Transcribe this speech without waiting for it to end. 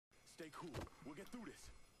Stay cool. We'll get through this.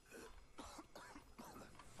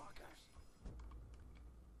 Fuckers.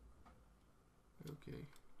 Okay.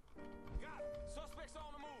 Got it. Suspects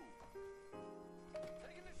on the move.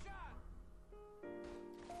 Taking the shot.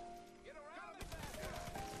 Get around the back. Get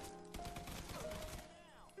out of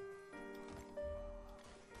here.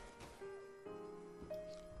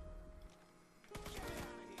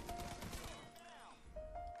 Now.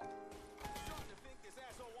 Starting to think this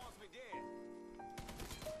asshole wants me dead.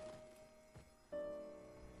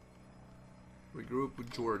 Regroup with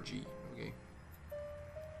Georgie. Okay.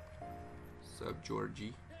 Sup,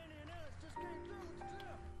 Georgie?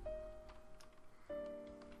 What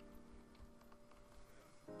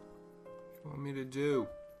you want me to do?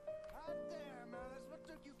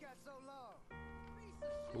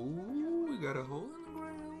 Ooh, we got a hole in the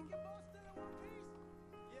ground.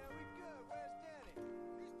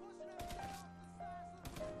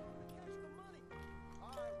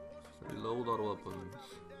 Reload our weapons.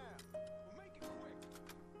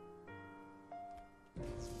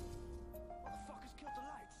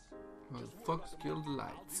 Motherfuckers killed the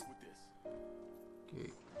lights.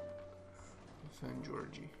 Okay. Defend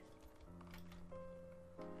Georgie.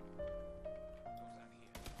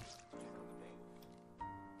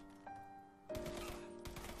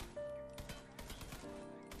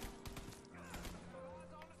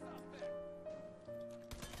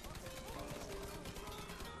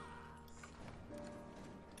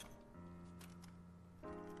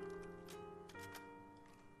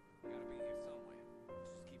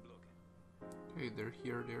 Okay, they're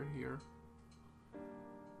here, they're here.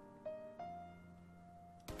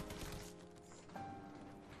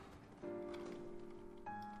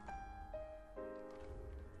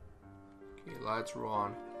 Okay, lights are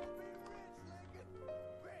on.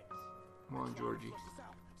 Come on, Georgie.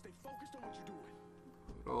 Stay focused on what you're doing.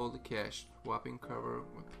 Put all the cash. Swapping cover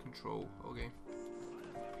with control. Okay.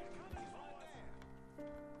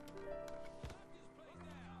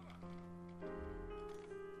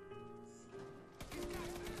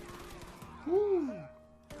 Woo!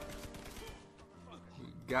 We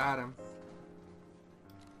got him.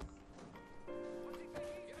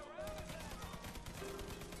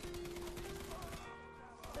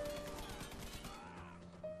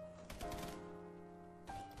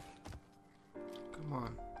 Come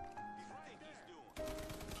on.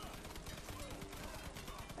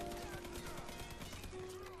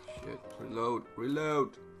 Shit. Reload.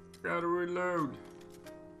 Reload. Gotta reload.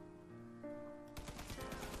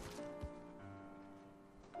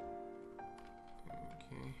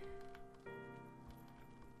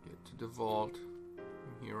 The vault.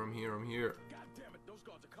 I'm here, I'm here, I'm here. God damn it, those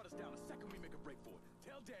guards will cut us down the second we make a break for it.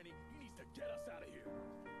 Tell Danny he needs to get us out of here.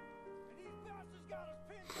 And these bastards got us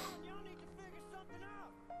pinned down. Y'all need to figure something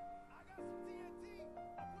out. I got some TNT.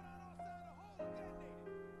 I put on outside the hole and detonated.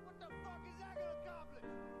 What the fuck is that gonna accomplish?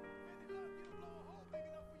 Any luck, you blow a hole big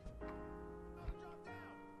enough for you to drop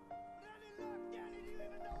down. But any luck, Danny, do you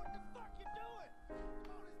even know what the fuck you're doing?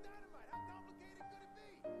 Come on, it's dynamite. How complicated could it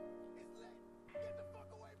be? It's lit. Get the fuck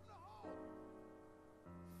away from the hole.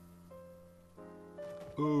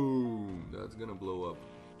 Boom! That's gonna blow up.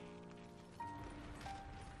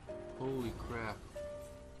 Holy crap.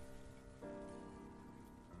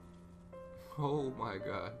 Oh my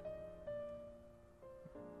god.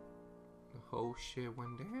 The whole shit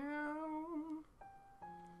went down.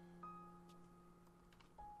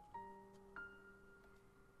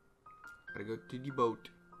 Gotta go to the boat.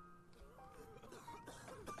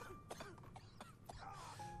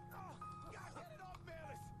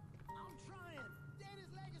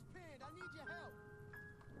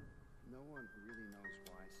 No one really knows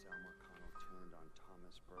why Sal Marcano turned on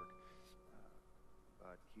Thomas Burke,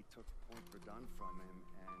 but he took Point Verdun from him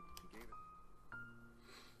and he gave it.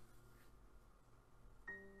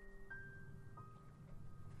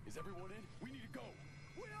 Is everyone in? We need to go.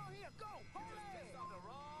 We're all here. Go.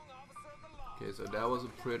 Okay, so that was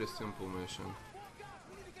a pretty simple mission.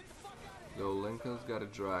 Though Lincoln's gotta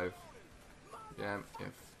drive. Damn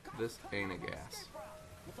if this ain't a gas.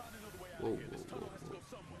 Whoa, whoa, whoa, whoa.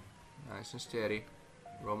 Nice and steady.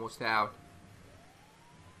 We're almost out.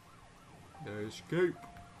 Escape.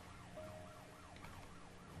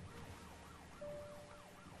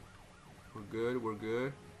 We're good, we're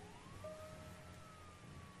good.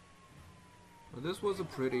 Well, this was a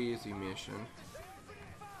pretty easy mission.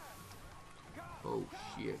 Oh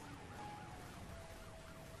shit.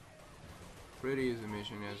 Pretty easy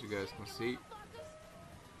mission, as you guys can see.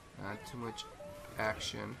 Not too much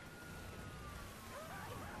action.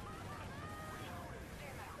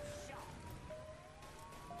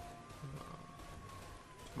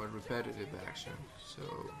 Too much repetitive action. So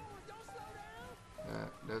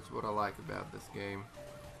That's what I like about this game.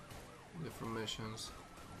 Different missions,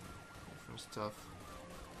 different stuff.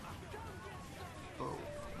 Oh,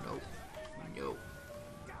 no. No.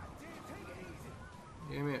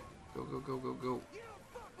 Damn it. Go, go, go, go, go.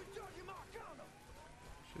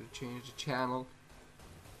 Should have changed the channel.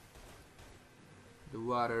 The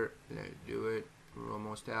water. Let's do it. We're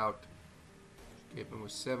almost out. Escaping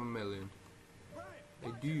with 7 million.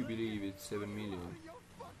 I do believe it's 7 million.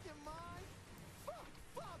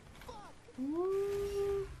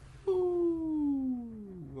 Woo!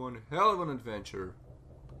 One hell of an adventure.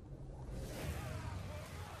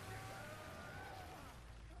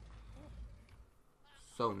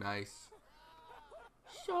 So nice.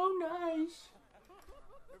 So nice.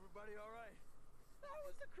 Everybody all right? That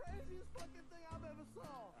was the craziest fucking thing I've ever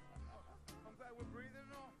saw. I'm glad we're breathing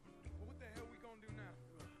and all. But what the hell we gonna do now?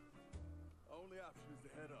 Only option is to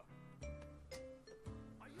head up.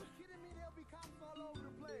 Are you kidding me? There'll be cops all over the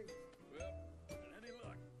place. Well, with any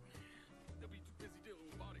luck, they'll be too busy dealing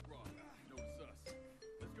with Mardi Gras. Notice us.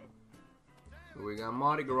 Let's go. So we got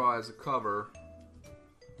Mardi Gras as a cover.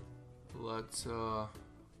 Let's go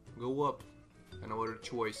up. An order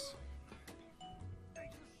choice. Hey,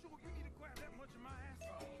 you sure you need to grab that much of my ass?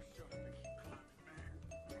 Oh, shut up and keep climbing,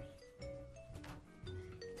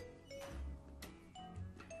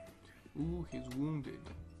 man. Ooh, he's wounded.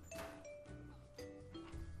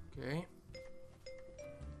 Okay.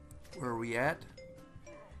 Where are we at?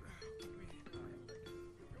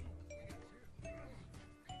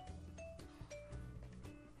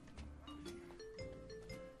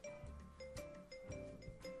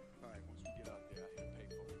 Alright, once we get out there, I hit a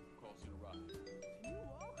payphone. Calls in a ride. You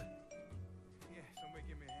walk? Yeah, somebody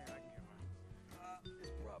give me a hand. I can get mine.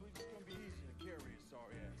 It's probably just gonna be easier to carry his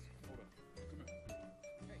sorry ass. Hold up. Come here.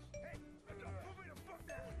 Hey, don't put me the fuck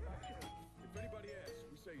down. If anybody asks,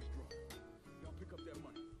 we say he's drunk. Y'all pick up that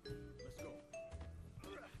money. Let's go.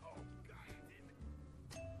 Oh, God damn it.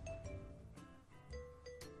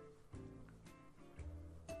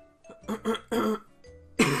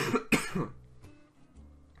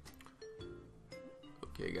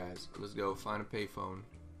 Okay, guys, let's go find a payphone.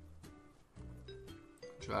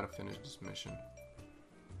 Try to finish this mission. Look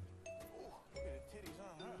at the titties,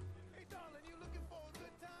 huh? Hey, darling, you looking for a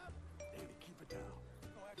good time? Danny, keep it down.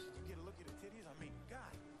 No action to get a look at the titties. I mean,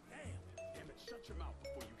 god damn. Damn it, shut your mouth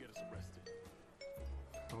before you get us arrested.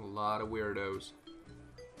 A lot of weirdos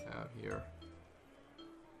out here.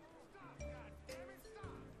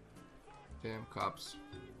 Damn cops.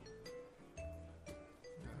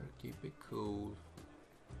 Gotta keep it cool.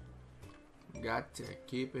 Got to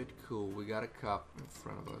keep it cool. We got a cop in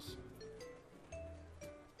front of us.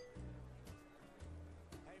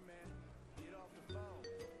 Hey, man, get off the phone.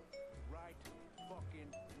 Right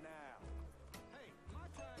fucking now. Hey, my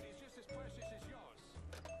time is just as precious as yours.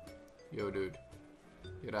 Yo, dude.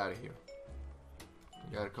 Get out of here.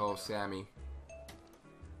 You gotta call Sammy.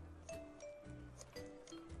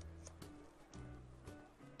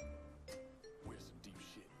 We're some deep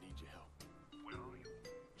shit. Need your help. Where are you?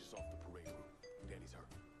 Just off the parade route. Danny's hurt.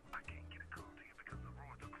 I can't get a call to you because the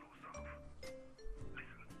roads are closed off.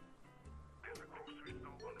 Listen, there's a grocery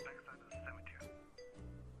store on the backside of the cemetery.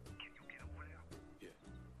 Can you get over there? Yeah.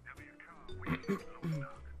 There'll be a car waiting for the load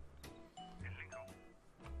dock. And Lingo,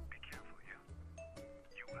 be careful, yeah?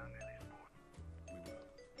 You and Ellie Sport. We will.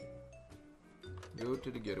 Go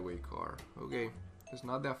to the getaway car. Okay, it's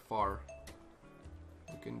not that far.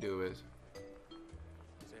 We can do it.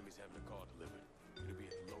 Sammy's having a car delivered. It'll be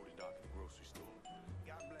at the loading dock at the grocery store.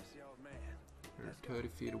 God bless the old man. We're 30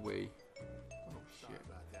 feet away. Oh Sorry shit.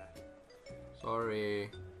 about that.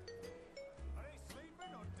 Sorry. Are they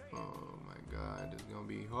sleeping or day? Oh my god, it's gonna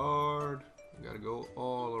be hard. We gotta go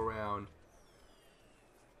all around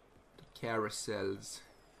the carousels.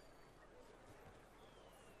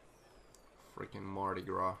 Freaking Mardi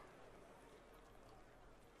Gras.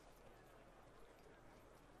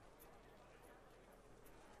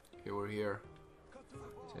 Okay, we're here.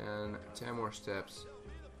 10 more steps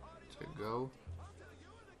to go.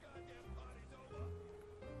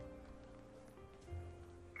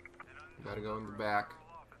 Gotta go in the back.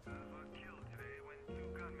 Officers were killed today when 2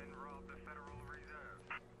 gunmen robbed the Federal Reserve.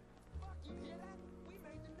 Fuck, you hear that? We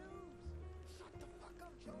made the news. Shut the fuck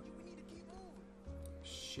up, Jody. We need to keep moving.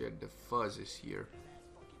 Shit, the fuzz is here.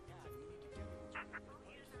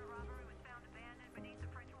 Units in a robbery was found abandoned beneath the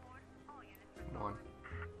French Ward. All units Come on.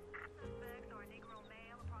 suspects are a Negro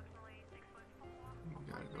male, approximately 6'4", We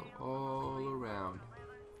gotta go all around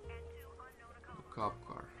 11, and 2 unknown the accomplices. cop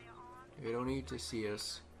car. They don't need to see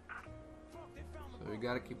us, so we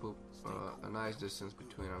gotta keep a nice distance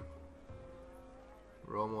between them.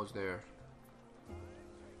 We're almost there.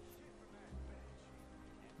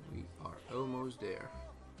 are almost there.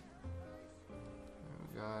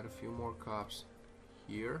 We got a few more cops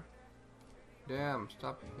here. Damn,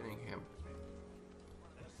 stop hitting him.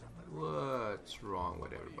 What's wrong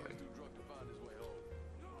with everybody?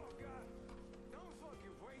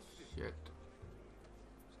 Shit.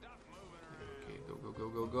 Okay, go, go, go,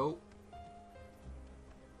 go, go.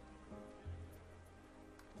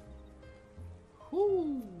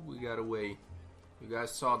 Whoo! We got away. You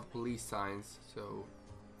guys saw the police signs, so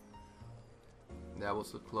that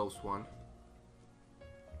was a close one.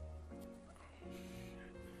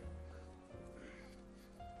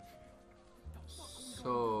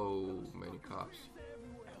 So many cops.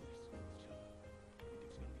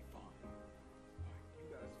 You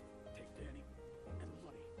guys take Danny and the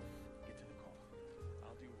money. Get to the car.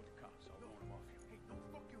 I'll deal with the cops. I'll warn them off you. Hey, no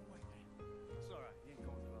fucking way, man. It's alright, you ain't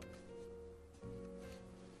going well.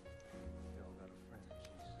 We all got a friend in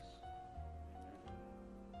Jesus.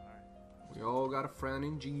 Alright. We all got a friend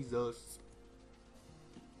in Jesus.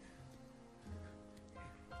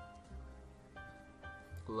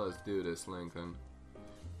 Let's do this, Lincoln.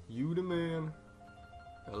 You the man.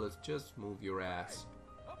 Now let's just move your ass.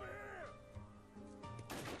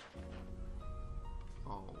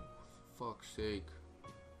 Oh, for fuck's sake.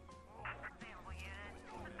 Available unit.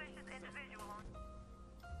 Suspicious individual on.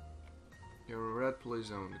 You're in a red police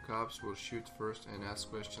zone. The cops will shoot first and ask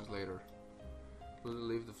questions later. Will you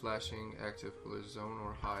leave the flashing active police zone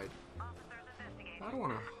or hide? Officers investigating. I don't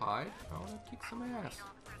want to hide. I want to kick some ass.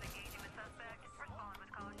 Officers engaging with suspect. Respond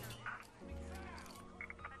with caution.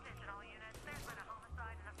 Attention all units. There's been a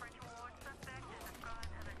homicide in the French ward. Suspect is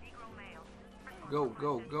described as a Negro male. Respond Go, with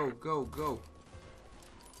go, caution. go, go, go.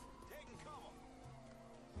 Taking cover.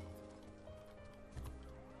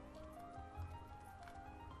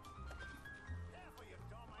 Careful, you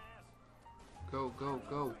dumbass. Go, go,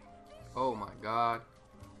 go. Oh my god.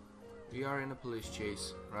 We are in a police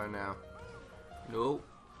chase right now. No.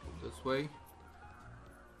 This way.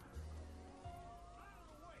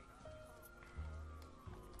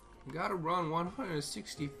 You gotta run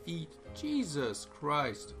 160 feet. Jesus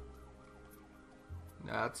Christ.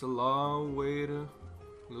 That's a long way to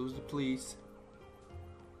lose the police.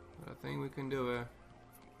 But I think we can do it.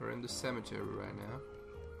 We're in the cemetery right now.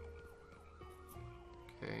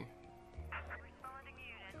 Okay. Responding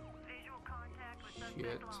unit. Visual contact with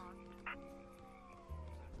Shit. suspect lost.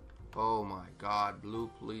 Oh my god, blue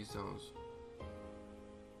police zones.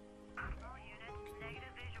 All units. Negative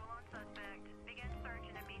visual on suspect. Begin search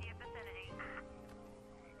in immediate vicinity.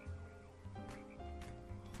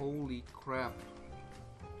 Holy crap.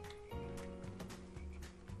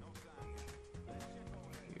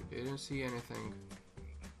 You didn't see anything.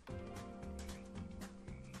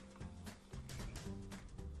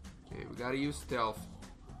 Okay, we gotta use stealth.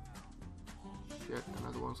 Shit,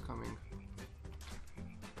 another one's coming.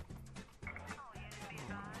 All units be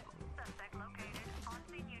advised. Suspect located. On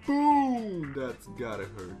scene unit. Boom! That's gotta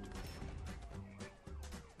hurt.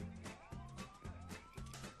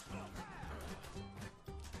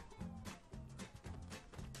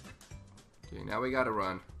 Okay, now we gotta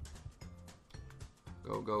run.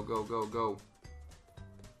 Go, go, go, go, go.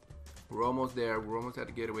 We're almost there. We're almost at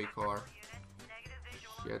the getaway car. Unit. Negative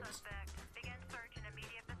visual on Shit. suspect. Begin search in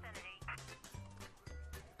immediate vicinity.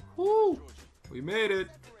 Woo! We made it.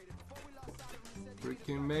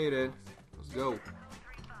 Freaking made it. Let's go. 035.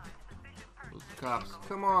 Suspicious person. Those cops.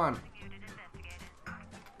 Come on. Unit investigated.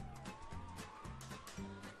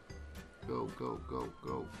 Go, go, go,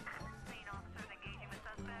 go. Scene officers engaging with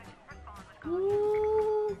suspect. Respond with caution.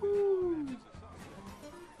 Woo-hoo.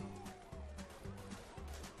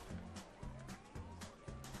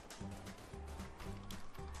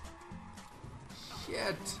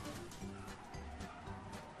 Shit.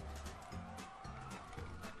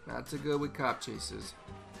 Not so good with cop chases.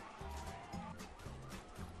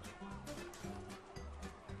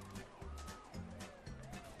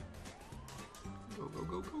 Go, go,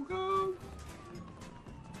 go, go, go.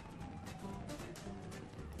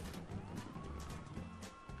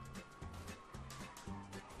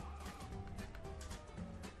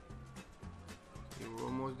 Okay, we're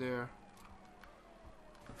almost there.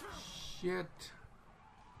 Shit.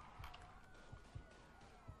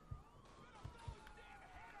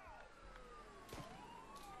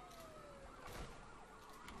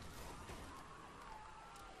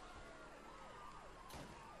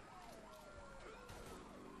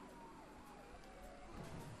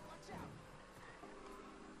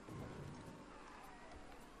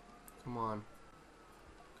 Come on.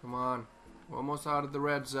 Come on. We're almost out of the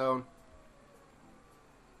red zone.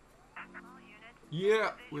 All units.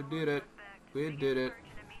 Yeah, we did it. Suspect. We Begin did it. search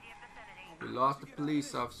in immediate vicinity. We lost the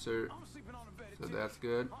police officer, I'm sleeping on the bed. so that's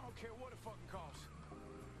good. I don't care what it fucking costs.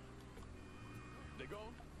 They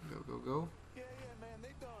gone? Go, go, go. Yeah, man,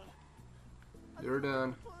 they done. You're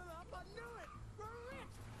done. Pull it up, I knew it. We're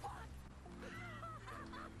rich. Fuck.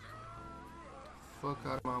 Fuck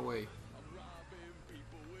out of my way. I'm robbing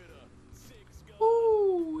people with a 6 gun.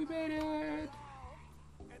 Woo! We made it!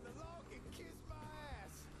 And the law can kiss my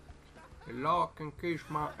ass. The law can kiss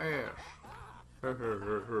my ass. Her, her,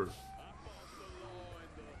 her, her.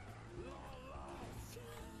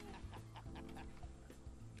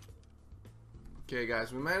 Okay,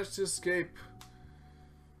 guys, we managed to escape.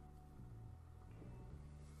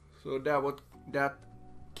 So that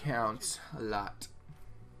counts a lot.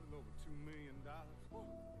 A little over $2 million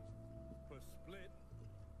per split.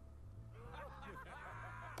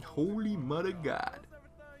 Holy mother God. Once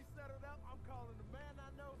everything settled out, I'm calling the man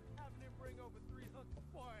I know, having him bring over 3 hookers.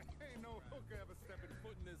 Boy, ain't no hooker ever stepping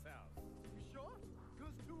foot in this house. You sure?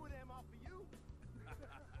 'Cause 2 of them are for you.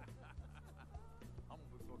 I'm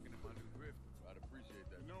gonna be fucking in my new drift. I'd appreciate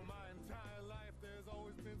that. You know, my entire life, there's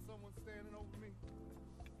always been someone standing over me,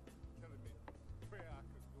 telling me where I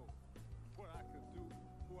could go, what I could do,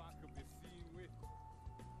 who I could be seen with.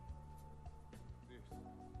 This.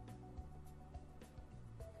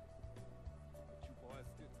 What you boys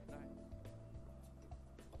did tonight.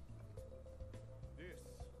 This.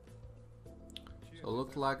 So it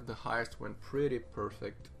looked like the heist went pretty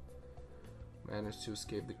perfect. Managed to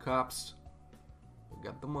escape the cops. We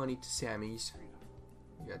got the money to Sammy's.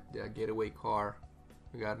 We got that getaway car.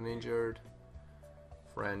 We got an injured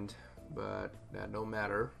friend, but that don't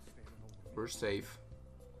matter. We're safe.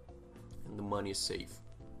 And the money is safe.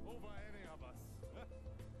 Over any of us. Huh?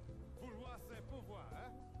 Bourgeois c'est pouvoir,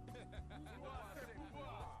 huh? Bourgeois c'est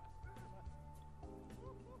pouvoir.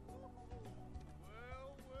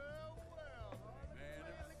 Well. Man,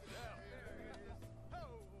 himself.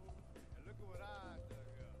 Oh, and look at what I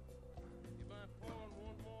dug up. You mind pouring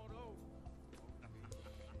one more though?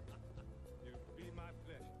 It'd be my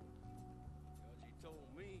pleasure. Cause he told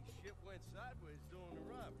me shit went sideways during the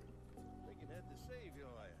robbery. Thinking had to save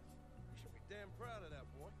your ass. You should be damn proud of that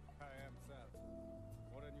boy. I am sad.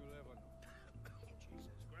 More than you'll ever know.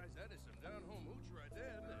 Jesus Christ, that is some down-home hooch right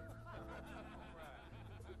there, isn't it?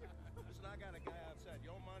 Listen, I got a guy outside. You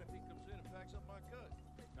don't mind if he comes in and packs up my cut?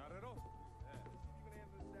 Not at all. Yeah. You can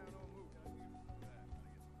handle this down on move. I'll give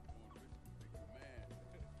you some of that. Man.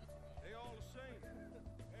 They all the same.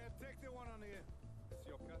 Hey, take the one on the end. It's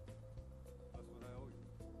your cut. That's what I owe you.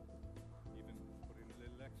 Even put in a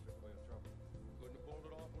little extra for your trouble. Couldn't have pulled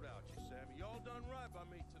it off without you, Sammy. Y'all done right by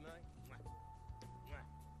me tonight.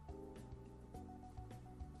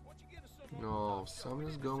 Won't you get us some No,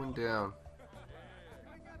 something's going down.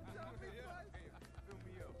 Fill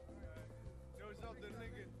me up. Know something,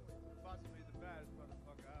 nigga? Possibly the baddest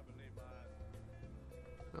motherfucker I ever laid my eyes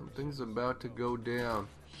on. Something's about to go down.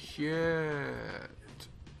 Shit.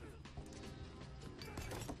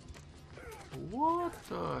 What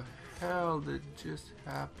the hell did just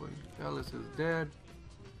happen? Ellis is dead.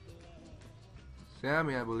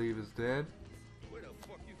 Sammy, I believe, is dead. Where the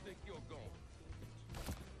fuck you think you're going?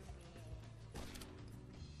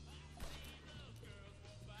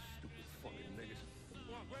 Stupid fucking niggas.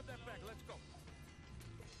 Come on, grab that bag. Let's go.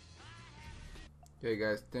 Okay,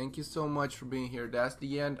 guys, thank you so much for being here. That's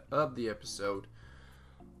the end of the episode.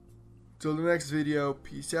 Till the next video,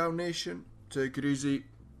 peace out, nation. Take it easy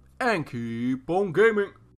and keep on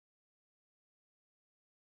gaming.